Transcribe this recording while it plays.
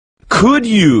Could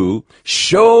you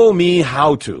show me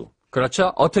how to?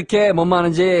 그렇죠. 어떻게 뭐뭐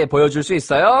하는지 보여줄 수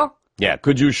있어요? Yeah,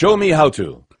 could you show me how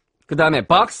to? 그 다음에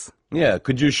box. Yeah,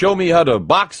 could you show me how to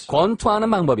box?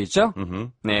 권투하는 방법이 있죠?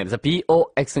 네, 그래서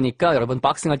BOX니까 여러분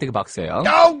박싱 할 때 그 박스예요.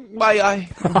 Oh, my eye.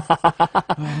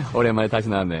 오랜만에 다시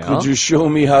나왔네요. Could you show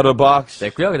me how to box?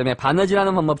 됐고요. 그 다음에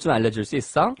바느질하는 방법 좀 알려줄 수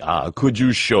있어? Could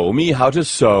you show me how to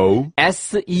sew?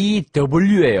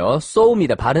 SEW예요.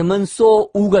 sew입니다. 발음은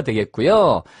sew가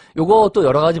되겠고요. 요거 또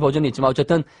여러 가지 버전이 있지만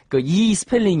어쨌든 그 이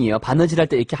스펠링이요. 바느질할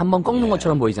때 이렇게 한번 꺾는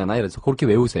것처럼 보이잖아요. 그래서 그렇게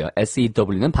외우세요.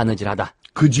 SEW는 바느질하다.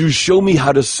 Could you show me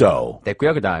how to sew?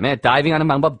 됐고요. 그 다음에 다이빙하는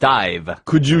방법 dive.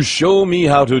 Could you show me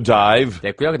how to dive?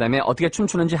 됐고요. 그 다음에 어떻게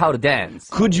춤추는지 how to dance.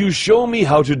 Could you show me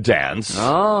how to dance?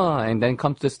 And then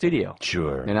come to the studio.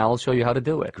 Sure. And I'll show you how to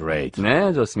do it. Great.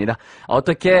 네, 좋습니다.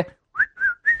 어떻게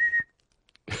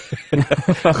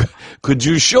Could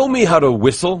you show me how to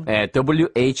whistle? 네,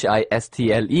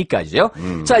 WHISTLE까지요.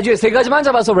 자, 이제 세 가지만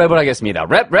잡아서 랩을 하겠습니다.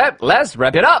 랩, let's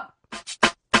wrap it up.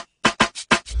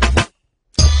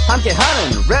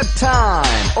 함께하는 랩 타임.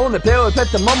 오늘 배울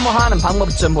패턴 뭐뭐 하는 방법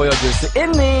좀 보여줄 수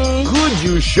있니? Could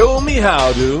you show me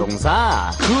how to?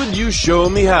 동사. Could you show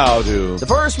me how to? The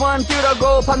first one,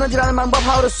 끼우라고 바느질하는 방법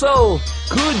how to sew.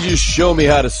 Could you show me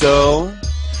how to sew?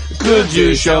 Could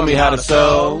you show me how to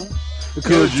sew?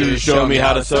 Could you show me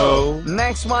how to sew?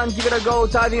 Next one, give it a go.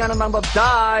 다이빙하는 방법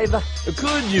dive.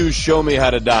 Could you show me how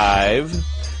to dive?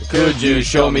 Could you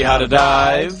show me how to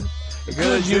dive?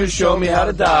 Could you show me how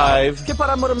to dive?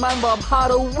 휘파람 부는 방법 how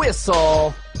to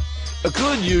whistle.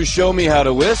 Could you show me how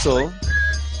to whistle?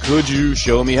 Could you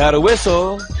show me how to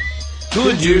whistle?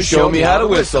 Could you show me how to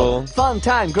whistle? Fun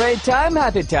time, great time,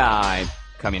 happy time.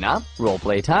 Coming up, role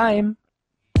play time.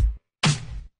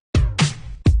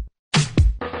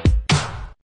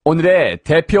 오늘의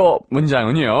대표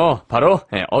문장은요, 바로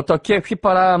어떻게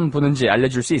휘파람 부는지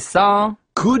알려줄 수 있어?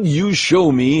 Could you show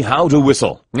me how to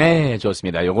whistle? 네,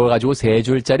 좋습니다. 요걸 가지고 세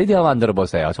줄짜리 대화 만들어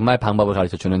보세요. 정말 방법을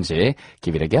가르쳐 주는지.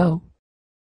 Give it a go.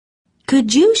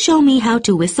 Could you show me how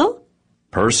to whistle?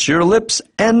 Purse your lips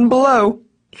and blow.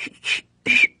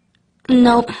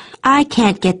 Nope, I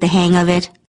can't get the hang of it.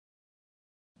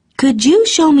 Could you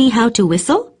show me how to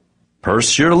whistle?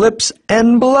 Purse your lips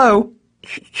and blow.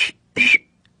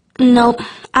 Nope,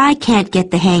 I can't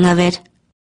get the hang of it.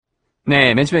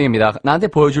 네, 맨 처음입니다. 나한테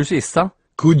보여줄 수 있어?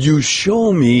 Could you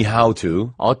show me how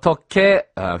to? 어떻게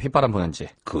휘파람 부는지.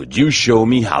 Could you show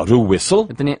me how to whistle?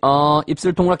 그랬더니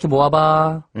입술 동그랗게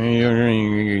모아봐.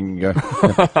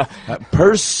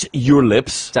 Purse your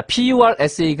lips. 자,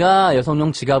 PURSE가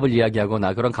여성용 지갑을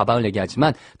이야기하거나 그런 가방을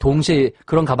얘기하지만 동시에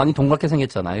그런 가방이 동그랗게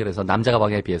생겼잖아요. 그래서 남자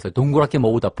가방에 비해서 동그랗게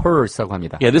모으다 purse라고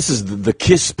합니다. Yeah, this is the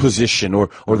kiss position or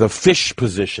the fish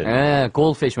position. 네,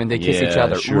 goldfish when they kiss each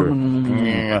other. Sure.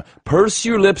 Purse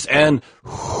your lips and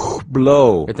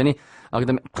blow. 그랬더니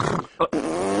그다음에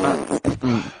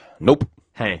Nope.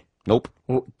 Hey. Nope.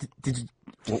 Did you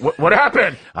what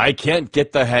happened? I can't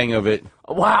get the hang of it.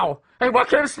 Wow. Hey, what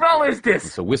kind of smell is this?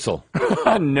 It's a whistle.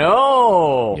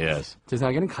 No. Yes. 제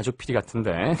생각에는 가족 PD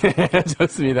같은데.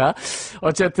 좋습니다.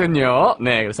 어쨌든요.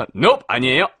 네, 그래서 nope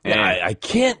아니에요. 네. I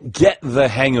can't get the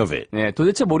hang of it. 네,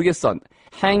 도대체 모르겠어.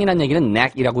 hang이란 얘기는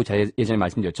knack이라고 예전에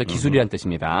말씀드렸죠. 기술이란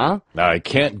뜻입니다. I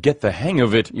can't get the hang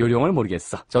of it. 요령을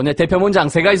모르겠어. 자, 오늘 대표 문장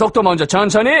세 가지 속도 먼저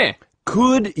천천히.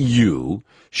 Could you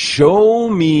show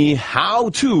me how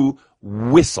to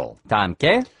whistle? 다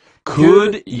함께.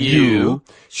 Could you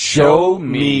show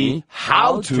me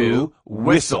how to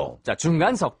whistle? 자,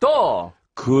 중간 속도.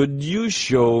 Could you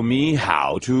show me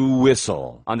how to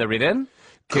whistle? On the rhythm.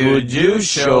 Could you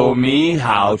show me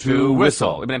how to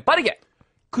whistle? 이번엔 빠르게.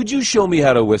 Could you show me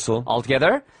how to whistle? All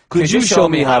together. Could you show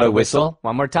me how to whistle?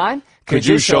 One more time. Could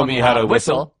you show me how to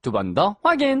whistle? 두 번 더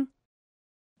확인.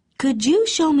 Could you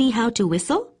show me how to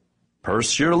whistle?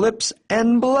 Purse your lips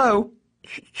and blow.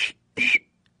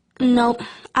 Nope,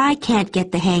 I can't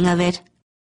get the hang of it.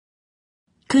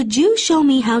 Could you show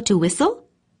me how to whistle?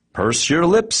 Purse your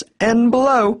lips and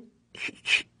blow.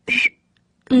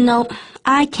 Nope,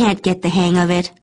 I can't get the hang of it.